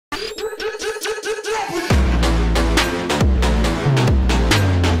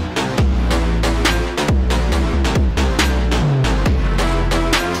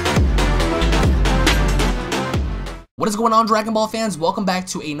What is going on, Dragon Ball fans? Welcome back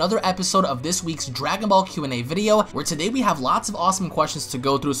to another episode of this week's Dragon Ball Q&A video, where today we have lots of awesome questions to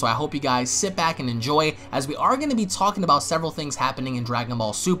go through, so I hope you guys sit back and enjoy, as we are going to be talking about several things happening in Dragon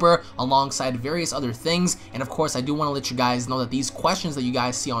Ball Super, alongside various other things. And of course, I do want to let you guys know that these questions that you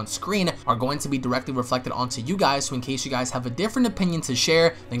guys see on screen are going to be directly reflected onto you guys, so in case you guys have a different opinion to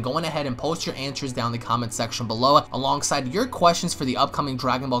share, then go on ahead and post your answers down in the comment section below, alongside your questions for the upcoming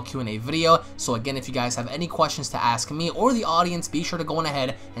Dragon Ball Q&A video. So again, if you guys have any questions to ask me or the audience, be sure to go on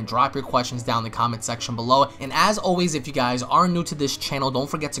ahead and drop your questions down in the comment section below. And as always, if you guys are new to this channel, don't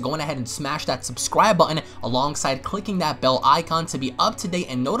forget to go on ahead and smash that subscribe button alongside clicking that bell icon to be up to date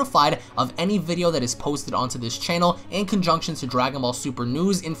and notified of any video that is posted onto this channel in conjunction to Dragon Ball Super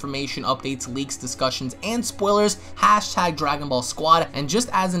news, information, updates, leaks, discussions, and spoilers, hashtag Dragon Ball Squad. And just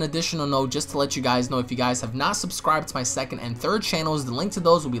as an additional note, just to let you guys know, if you guys have not subscribed to my second and third channels, the link to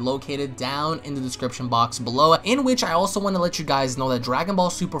those will be located down in the description box below, in which I also want to let you guys know that Dragon Ball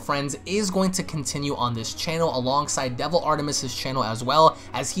Super Friends is going to continue on this channel alongside Devil Artemis's channel, as well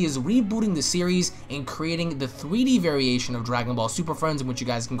as he is rebooting the series and creating the 3D variation of Dragon Ball Super Friends, in which you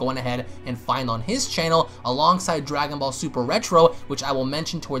guys can go on ahead and find on his channel, alongside Dragon Ball Super Retro, which I will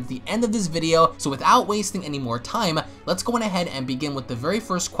mention towards the end of this video. So without wasting any more time, let's go on ahead and begin with the very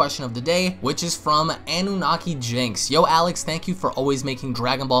first question of the day, which is from Anunnaki Jinx. Yo Alex, thank you for always making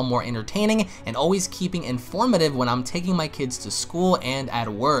Dragon Ball more entertaining and always keeping informative when I'm taking my kids to school and at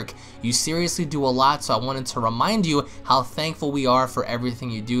work. You seriously do a lot, so I wanted to remind you how thankful we are for everything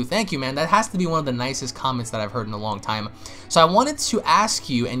you do. Thank you, man. That has to be one of the nicest comments that I've heard in a long time. So I wanted to ask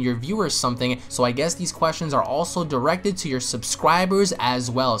you and your viewers something, so I guess these questions are also directed to your subscribers as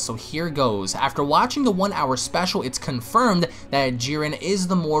well. So here goes. After watching the 1 hour special, it's confirmed that Jiren is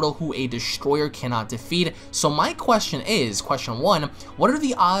the mortal who a destroyer cannot defeat. So my question is, question 1, what are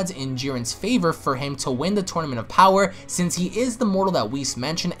the odds in Jiren's favor for him to win the Tournament of Power, since he is the mortal that Whis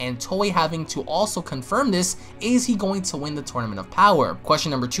mentioned, and Toei having to also confirm this? Is he going to win the Tournament of Power?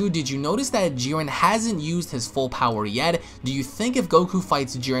 Question number 2, did you notice that Jiren hasn't used his full power yet? Do you think if Goku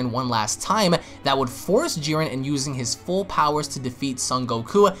fights Jiren one last time, that would force Jiren in using his full powers to defeat Son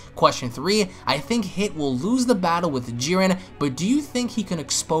Goku? Question 3, I think Hit will lose the battle with Jiren, but do you think he can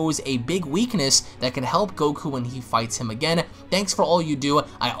expose a big weakness that can help Goku when he fights him again? Thanks for all you do.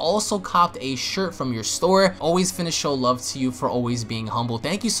 I also copped a shirt from your store. Always finish show love to you for always being humble.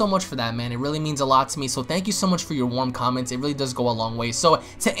 Thank you so much for that, man. It really means a lot to me, so thank you so much for your warm comments. It really does go a long way. So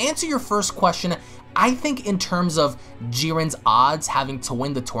to answer your first question, I think in terms of Jiren's odds having to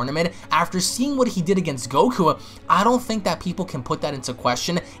win the tournament, after seeing what he did against Goku, I don't think that people can put that into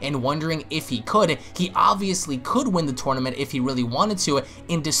question and wondering if he could. He obviously could win the tournament if he really wanted to,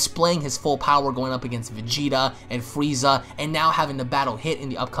 in displaying his full power going up against Vegeta and Frieza, and now having the battle Hit in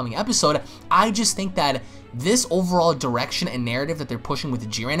the upcoming episode. I just think that this overall direction and narrative that they're pushing with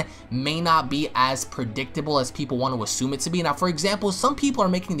Jiren may not be as predictable as people want to assume it to be. Now, for example, some people are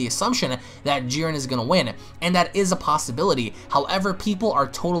making the assumption that Jiren is going to win, and that is a possibility. However, people are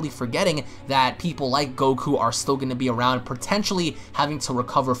totally forgetting that people like Goku are still going to be around, potentially having to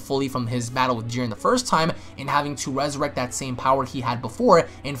recover fully from his battle with Jiren the first time, and having to resurrect that same power he had before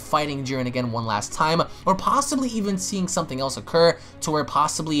and fighting Jiren again one last time, or possibly even seeing something else occur to where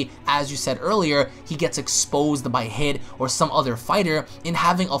possibly, as you said earlier, he gets exposed by Hit or some other fighter in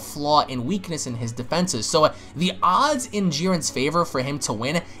having a flaw and weakness in his defenses. So the odds in Jiren's favor for him to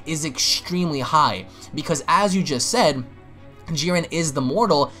win is extremely high, because as you just said, Jiren is the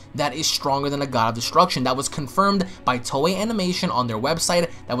mortal that is stronger than a god of destruction. That was confirmed by Toei Animation on their website.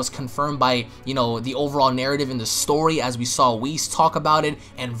 That was confirmed by, you know, the overall narrative in the story, as we saw Whis talk about it,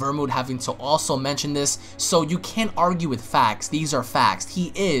 and Vermouth having to also mention this. So you can't argue with facts. These are facts.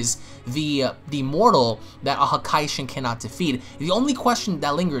 He is the mortal that a Hakaishin cannot defeat. The only question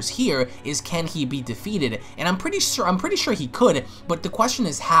that lingers here is, can he be defeated? And I'm pretty sure he could, but the question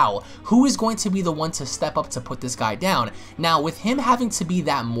is how? Who is going to be the one to step up to put this guy down? Now, with him having to be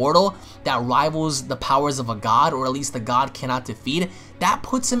that mortal that rivals the powers of a god, or at least the god cannot defeat, that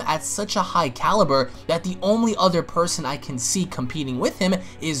puts him at such a high caliber that the only other person I can see competing with him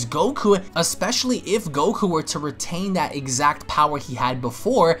is Goku, especially if Goku were to retain that exact power he had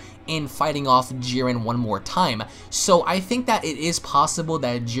before in fighting off Jiren one more time. So I think that it is possible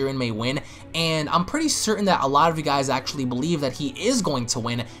that Jiren may win, and I'm pretty certain that a lot of you guys actually believe that he is going to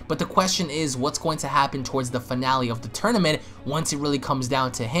win, but the question is what's going to happen towards the finale of the tournament once it really comes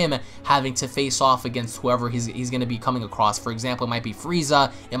down to him having to face off against whoever he's going to be coming across. For example, it might be Frieza,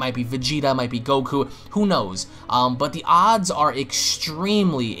 Frieza, it might be Vegeta, it might be Goku, who knows? But the odds are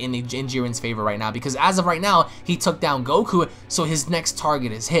extremely in Jiren's favor right now, because as of right now, he took down Goku, so his next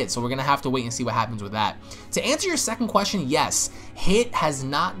target is Hit, so we're gonna have to wait and see what happens with that. To answer your second question, yes, Hit has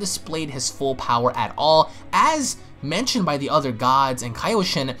not displayed his full power at all, as mentioned by the other gods and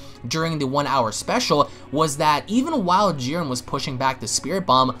Kaioshin during the 1 hour special, was that even while Jiren was pushing back the Spirit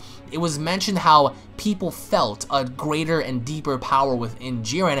Bomb, it was mentioned how people felt a greater and deeper power within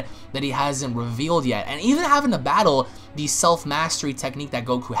Jiren that he hasn't revealed yet. And even having to battle the self-mastery technique that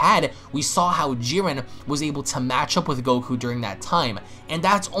Goku had, we saw how Jiren was able to match up with Goku during that time. And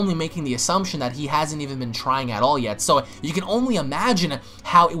that's only making the assumption that he hasn't even been trying at all yet. So you can only imagine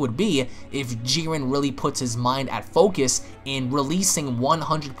how it would be if Jiren really puts his mind at focus in releasing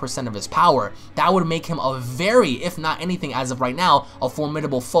 100% of his power. That would make him a very, if not anything as of right now, a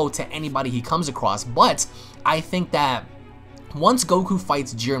formidable foe to anybody he comes across. But I think that once Goku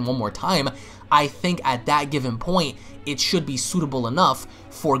fights Jiren one more time, I think at that given point, it should be suitable enough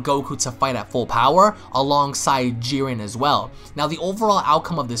for Goku to fight at full power alongside Jiren as well. Now, the overall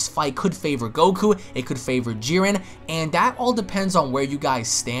outcome of this fight could favor Goku, it could favor Jiren, and that all depends on where you guys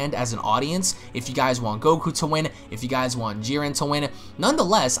stand as an audience. If you guys want Goku to win, if you guys want Jiren to win.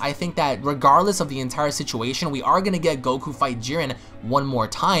 Nonetheless, I think that regardless of the entire situation, we are going to get Goku fight Jiren one more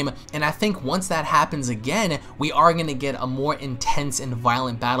time, and I think once that happens again, we are going to get a more intense and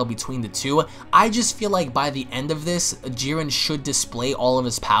violent battle between the two. I just feel like by the end of this, Jiren should display all of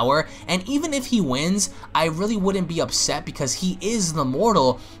his power, and even if he wins, I really wouldn't be upset because he is the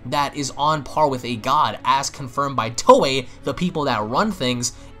mortal that is on par with a god, as confirmed by Toei, the people that run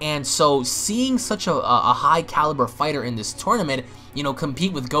things. And so seeing such a high caliber fighter in this tournament, you know,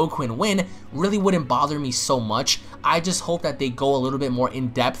 compete with Goku and win really wouldn't bother me so much. I just hope that they go a little bit more in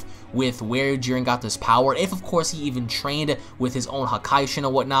depth with where Jiren got this power, if of course he even trained with his own Hakaishin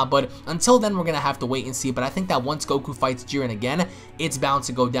or whatnot. But until then, we're gonna have to wait and see. But I think that once Goku fights Jiren again, it's bound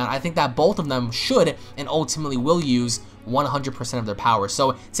to go down. I think that both of them should and ultimately will use 100% of their power.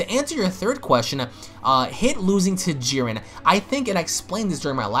 So to answer your third question, Hit losing to Jiren, I think, and I explained this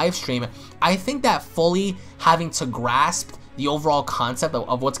during my live stream, I think that fully having to grasp the overall concept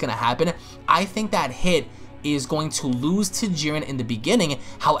of what's going to happen, I think that Hit is going to lose to Jiren in the beginning.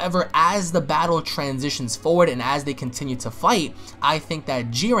 However, as the battle transitions forward and as they continue to fight, I think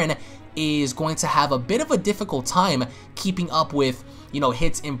that Jiren is going to have a bit of a difficult time keeping up with, you know,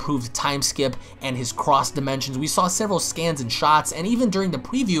 Hit's improved time skip and his cross dimensions. We saw several scans and shots, and even during the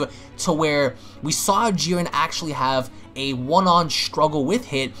preview, to where we saw Jiren actually have a one-on struggle with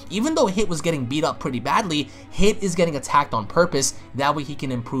Hit. Even though Hit was getting beat up pretty badly, Hit is getting attacked on purpose. That way he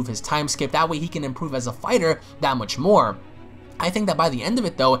can improve his time skip. That way he can improve as a fighter that much more. I think that by the end of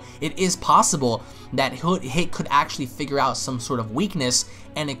it though, it is possible that Hit could actually figure out some sort of weakness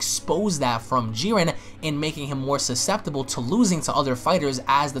and expose that from Jiren, in making him more susceptible to losing to other fighters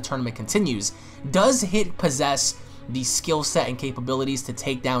as the tournament continues. Does Hit possess the skill set and capabilities to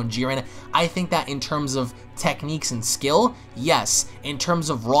take down Jiren? I think that in terms of techniques and skill, yes. In terms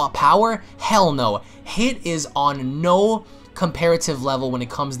of raw power, hell no. Hit is on no comparative level when it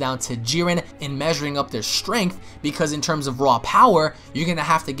comes down to Jiren in measuring up their strength, because in terms of raw power, you're gonna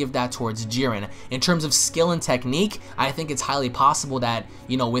have to give that towards Jiren. In terms of skill and technique, I think it's highly possible that,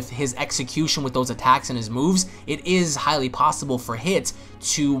 you know, with his execution with those attacks and his moves, it is highly possible for Hit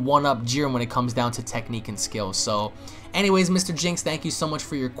to one-up Jiren when it comes down to technique and skill. So anyways, Mr. Jinx, thank you so much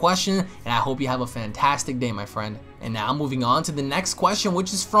for your question, and I hope you have a fantastic day, my friend. And now moving on to the next question,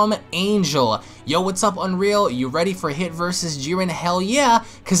 which is from Angel. Yo, what's up, Unreal? You ready for Hit versus Jiren? Hell yeah,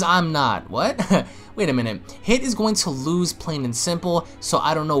 cause I'm not. What? Wait a minute. Hit is going to lose, plain and simple, so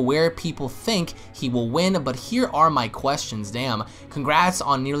I don't know where people think he will win, but here are my questions. Damn. Congrats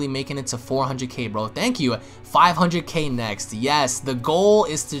on nearly making it to 400k, bro. Thank you. 500k next. Yes, the goal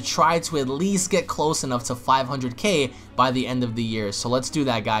is to try to at least get close enough to 500k by the end of the year. So let's do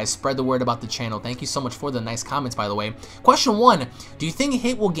that, guys. Spread the word about the channel. Thank you so much for the nice comments, by the way. Question 1. Do you think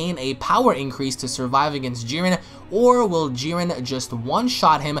Hit will gain a power increase to survive against Jiren, or will Jiren just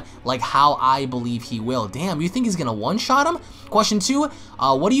one-shot him like how I believe he will? Damn, you think he's gonna one-shot him? Question 2.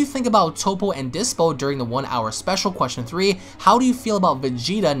 What do you think about Toppo and Dispo during the 1 hour special? Question 3. How do you feel about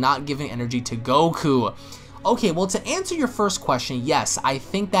Vegeta not giving energy to Goku? Okay, well, to answer your first question, yes, I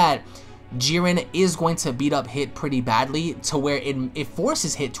think that Jiren is going to beat up Hit pretty badly, to where it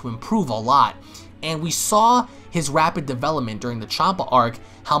forces Hit to improve a lot. And we saw his rapid development during the Champa arc,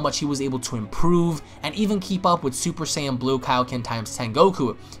 how much he was able to improve and even keep up with Super Saiyan Blue Kaioken times 10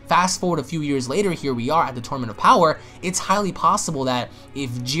 Goku. Fast forward a few years later, here we are at the Tournament of Power. It's highly possible that if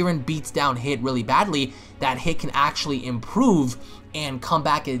Jiren beats down Hit really badly, that Hit can actually improve and come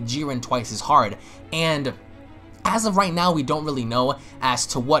back at Jiren twice as hard. And as of right now, we don't really know as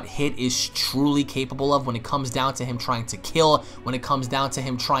to what Hit is truly capable of when it comes down to him trying to kill, when it comes down to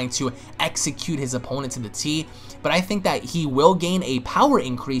him trying to execute his opponent to the T. But I think that he will gain a power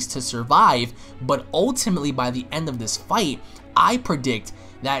increase to survive, but ultimately by the end of this fight, I predict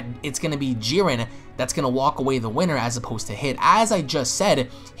that it's going to be Jiren that's going to walk away the winner as opposed to Hit. As I just said,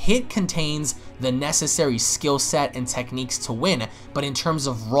 Hit contains the necessary skill set and techniques to win, but in terms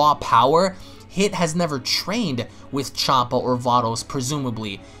of raw power, Hit has never trained with Champa or Vados,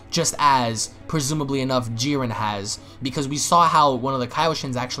 presumably, just as, presumably enough, Jiren has, because we saw how one of the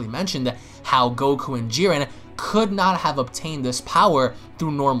Kaioshins actually mentioned how Goku and Jiren could not have obtained this power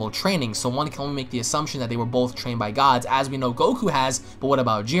through normal training. So one can only make the assumption that they were both trained by gods, as we know Goku has, but what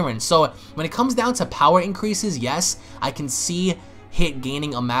about Jiren? So when it comes down to power increases, yes, I can see Hit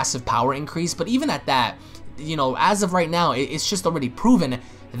gaining a massive power increase, but even at that, you know, as of right now, it's just already proven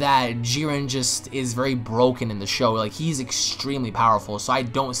that Jiren just is very broken in the show. Like, he's extremely powerful, so I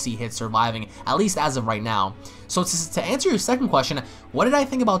don't see Hit surviving, at least as of right now. So to answer your second question, what did I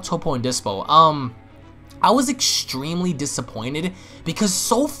think about Toppo and Dispo? I was extremely disappointed because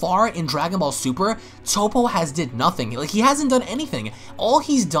so far in Dragon Ball Super, Toppo has did nothing. Like, he hasn't done anything. All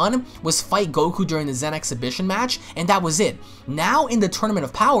he's done was fight Goku during the Zen exhibition match, and that was it. Now in the Tournament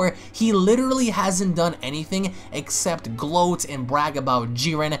of Power, he literally hasn't done anything except gloat and brag about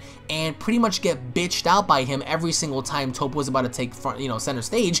Jiren and pretty much get bitched out by him every single time Toppo is about to take center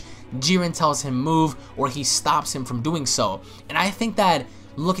stage. Jiren tells him move, or he stops him from doing so. And I think that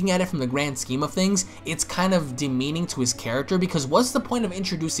looking at it from the grand scheme of things, it's kind of demeaning to his character, because what's the point of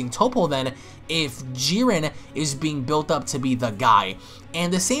introducing Toppo then if Jiren is being built up to be the guy?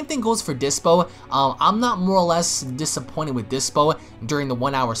 And the same thing goes for Dispo. I'm not more or less disappointed with Dispo during the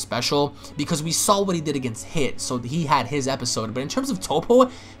 1 hour special because we saw what he did against Hit, so he had his episode. But in terms of Toppo,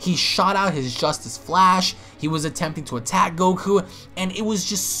 he shot out his Justice Flash, he was attempting to attack Goku, and it was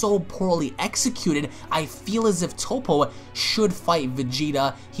just so poorly executed. I feel as if Toppo should fight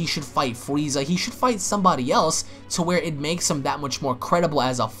Vegeta, he should fight Frieza, he should fight somebody else to where it makes him that much more credible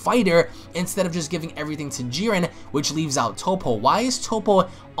as a fighter instead of just giving everything to Jiren, which leaves out Toppo. Why is Toppo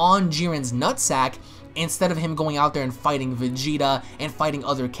on Jiren's nutsack instead of him going out there and fighting Vegeta and fighting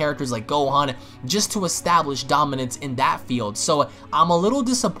other characters like Gohan just to establish dominance in that field? So I'm a little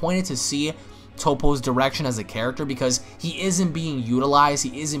disappointed to see Toppo's direction as a character because he isn't being utilized,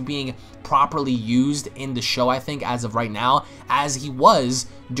 he isn't being properly used in the show, I think, as of right now, as he was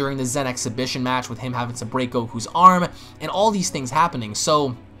during the Zen exhibition match with him having to break Goku's arm and all these things happening.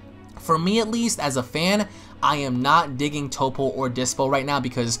 So for me, at least, as a fan, I am not digging Toppo or Dispo right now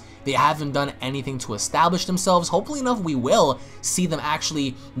because they haven't done anything to establish themselves. Hopefully enough, we will see them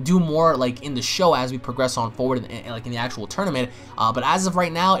actually do more like in the show as we progress on forward like in the actual tournament. But as of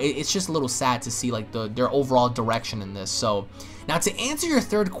right now, it's just a little sad to see like their overall direction in this. So now to answer your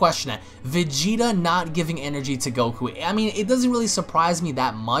third question, Vegeta not giving energy to Goku. I mean, it doesn't really surprise me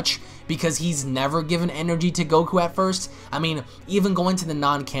that much because he's never given energy to Goku at first. I mean, even going to the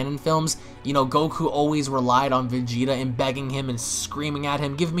non-canon films, you know, Goku always relied on Vegeta and begging him and screaming at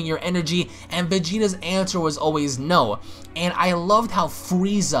him, give me your energy, and Vegeta's answer was always no. And I loved how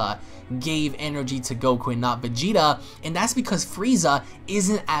Frieza gave energy to Goku and not Vegeta, and that's because Frieza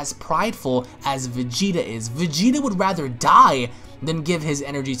isn't as prideful as Vegeta is. Vegeta would rather die than give his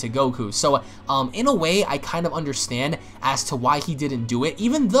energy to Goku. So in a way, I kind of understand as to why he didn't do it,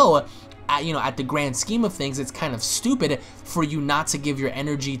 even though at the grand scheme of things, it's kind of stupid for you not to give your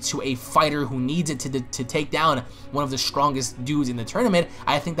energy to a fighter who needs it to take down one of the strongest dudes in the tournament.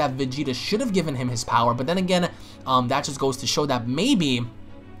 I think that Vegeta should have given him his power, but then again, that just goes to show that maybe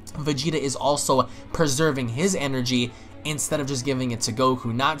Vegeta is also preserving his energy instead of just giving it to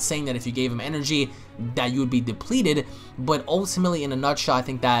Goku. Not saying that if you gave him energy that you would be depleted, but ultimately in a nutshell, I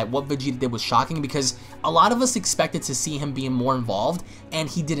think that what Vegeta did was shocking because a lot of us expected to see him being more involved and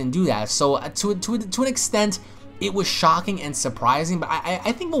he didn't do that. So to an extent, it was shocking and surprising, but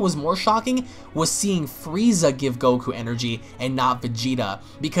I think what was more shocking was seeing Frieza give Goku energy and not Vegeta,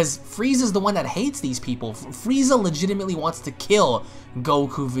 because Frieza's the one that hates these people. Frieza legitimately wants to kill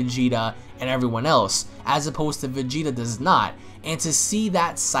Goku, Vegeta, and everyone else, as opposed to Vegeta does not. And to see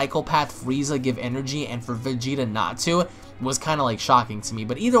that psychopath Frieza give energy and for Vegeta not to, was kind of like shocking to me.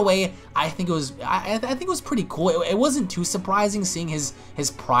 But either way, I think it was I think it was pretty cool. It wasn't too surprising seeing his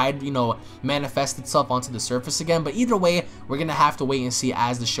pride, you know, manifest itself onto the surface again. But either way, we're gonna have to wait and see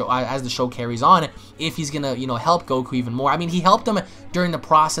as the show carries on if he's gonna, you know, help Goku even more. I mean, he helped him during the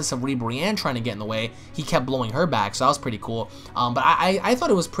process of Brienne trying to get in the way. He kept blowing her back, so that was pretty cool. But I thought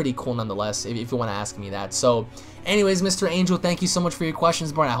it was pretty cool nonetheless, if you want to ask me that. So anyways, Mr. Angel, thank you so much for your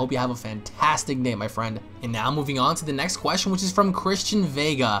questions, bro. I hope you have a fantastic day, my friend. And now moving on to the next question, which is from Christian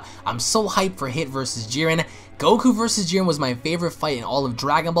Vega. I'm so hyped for Hit versus Jiren. Goku versus Jiren was my favorite fight in all of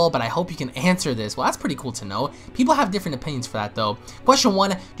Dragon Ball, but I hope you can answer this. Well, that's pretty cool to know. People have different opinions for that, though. Question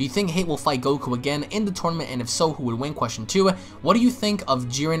 1, do you think Hit will fight Goku again in the tournament, and if so, who would win? Question 2, what do you think of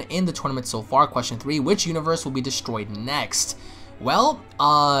Jiren in the tournament so far? Question 3, which universe will be destroyed next? Well,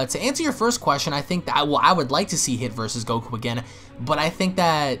 to answer your first question, I think that I would like to see Hit versus Goku again, but I think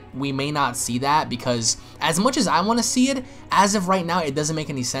that we may not see that because as much as I want to see it, as of right now, it doesn't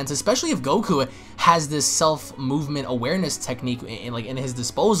make any sense, especially if Goku has this self-movement awareness technique in his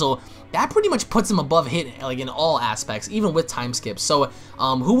disposal. That pretty much puts him above Hit like in all aspects, even with time skips. So,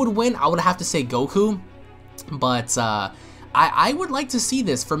 who would win? I would have to say Goku, but I would like to see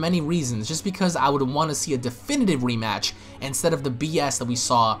this for many reasons, just because I would want to see a definitive rematch instead of the BS that we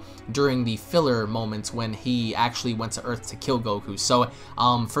saw during the filler moments when he actually went to Earth to kill Goku. So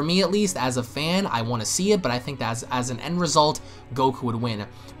for me at least, as a fan, I want to see it, but I think that as an end result, Goku would win.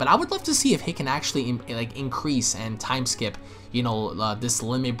 But I would love to see if he can actually like increase and time skip, you know, this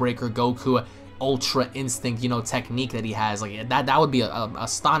limit breaker Goku Ultra Instinct, you know, technique that he has. Like that would be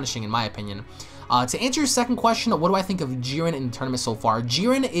astonishing in my opinion. To answer your second question, what do I think of Jiren in the tournament so far?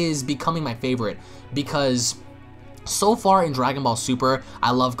 Jiren is becoming my favorite because so far in Dragon Ball Super,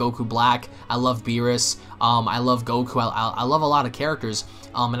 I love Goku Black, I love Beerus, I love Goku, I love a lot of characters,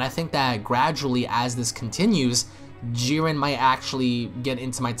 and I think that gradually as this continues, Jiren might actually get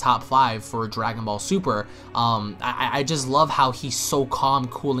into my top 5 for Dragon Ball Super. I just love how he's so calm,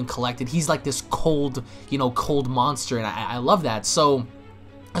 cool, and collected. He's like this cold, you know, cold monster, and I love that. So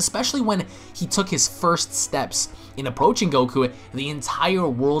especially when he took his first steps in approaching Goku, the entire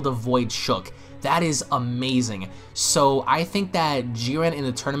world of Void shook. That is amazing. So I think that Jiren in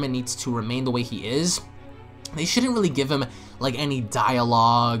the tournament needs to remain the way he is. They shouldn't really give him like any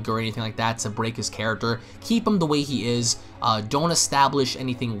dialogue or anything like that to break his character. Keep him the way he is. Don't establish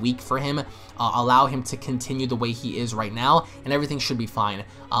anything weak for him. Allow him to continue the way he is right now, and everything should be fine.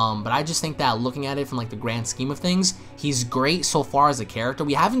 But I just think that looking at it from like the grand scheme of things, he's great so far as a character.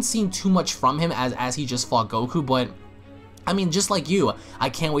 We haven't seen too much from him as he just fought Goku, but I mean, just like you, I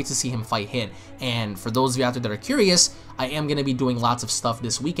can't wait to see him fight Hit. And for those of you out there that are curious, I am going to be doing lots of stuff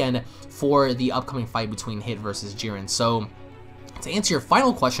this weekend for the upcoming fight between Hit versus Jiren. So, to answer your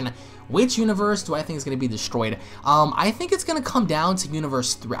final question, which universe do I think is going to be destroyed? I think it's going to come down to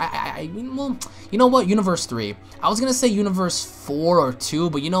Universe 3. Well, you know what? Universe 3. I was going to say Universe 4 or 2,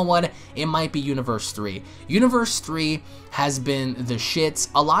 but you know what? It might be Universe 3. Universe 3 has been the shits.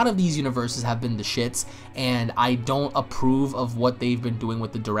 A lot of these universes have been the shits, and I don't approve of what they've been doing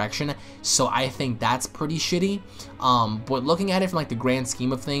with the direction, so I think that's pretty shitty. But looking at it from like the grand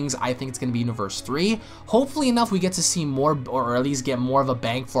scheme of things, I think it's going to be Universe 3. Hopefully enough we get to see more, or at least get more of a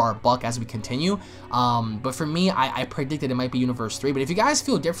bang for our buck as we continue. But for me, I predicted it might be Universe 3, but if you guys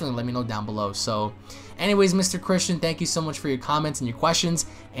feel differently, let me know down below. So anyways, Mr. Christian, thank you so much for your comments and your questions,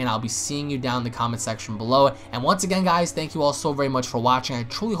 and I'll be seeing you down in the comment section below. And once again, guys, thank you all so very much for watching. I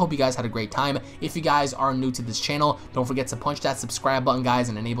truly hope you guys had a great time. If you guys are new to this channel, don't forget to punch that subscribe button, guys,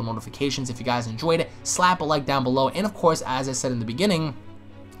 and enable notifications if you guys enjoyed it. Slap a like down below, and of course, as I said in the beginning,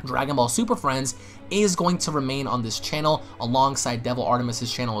 Dragon Ball Super Friends is going to remain on this channel alongside Devil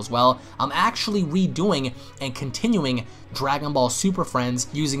Artemis's channel as well. I'm actually redoing and continuing Dragon Ball Super Friends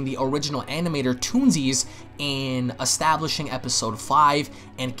using the original animator Toonsies in establishing episode 5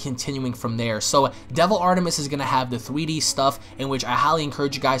 and continuing from there. So Devil Artemis is going to have the 3D stuff, in which I highly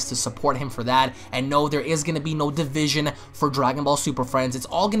encourage you guys to support him for that. And no, there is going to be no division for Dragon Ball Super Friends. It's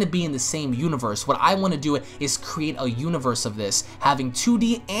all going to be in the same universe. What I want to do is create a universe of this, having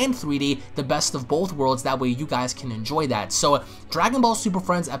 2D and 3D, the best of both worlds. That way you guys can enjoy that. So Dragon Ball Super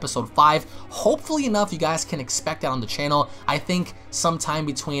Friends episode 5, hopefully enough you guys can expect that on the channel. I think sometime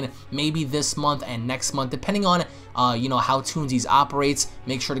between maybe this month and next month, depending on you know, how Toonsies operates.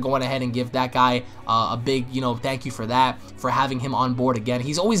 Make sure to go on ahead and give that guy a big, you know, thank you for that, for having him on board again.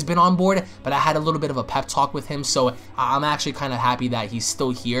 He's always been on board, but I had a little bit of a pep talk with him, so I'm actually kind of happy that he's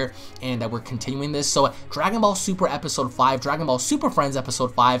still here and that we're continuing this. So Dragon Ball Super episode 5, Dragon Ball Super Friends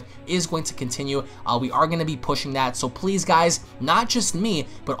episode 5 is going to continue. We are going to be pushing that, so please guys, not just me,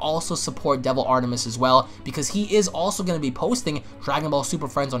 but also support Devil Artemis as well, because he is also going to be posting Dragon Ball Super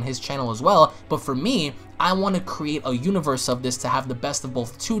Friends on his channel as well. But for me, I want to create a universe of this to have the best of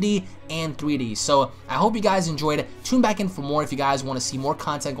both 2D and 3D. So I hope you guys enjoyed. Tune back in for more if you guys want to see more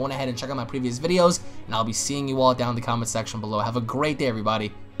content. Go ahead and check out my previous videos, and I'll be seeing you all down in the comment section below. Have a great day,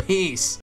 everybody. Peace.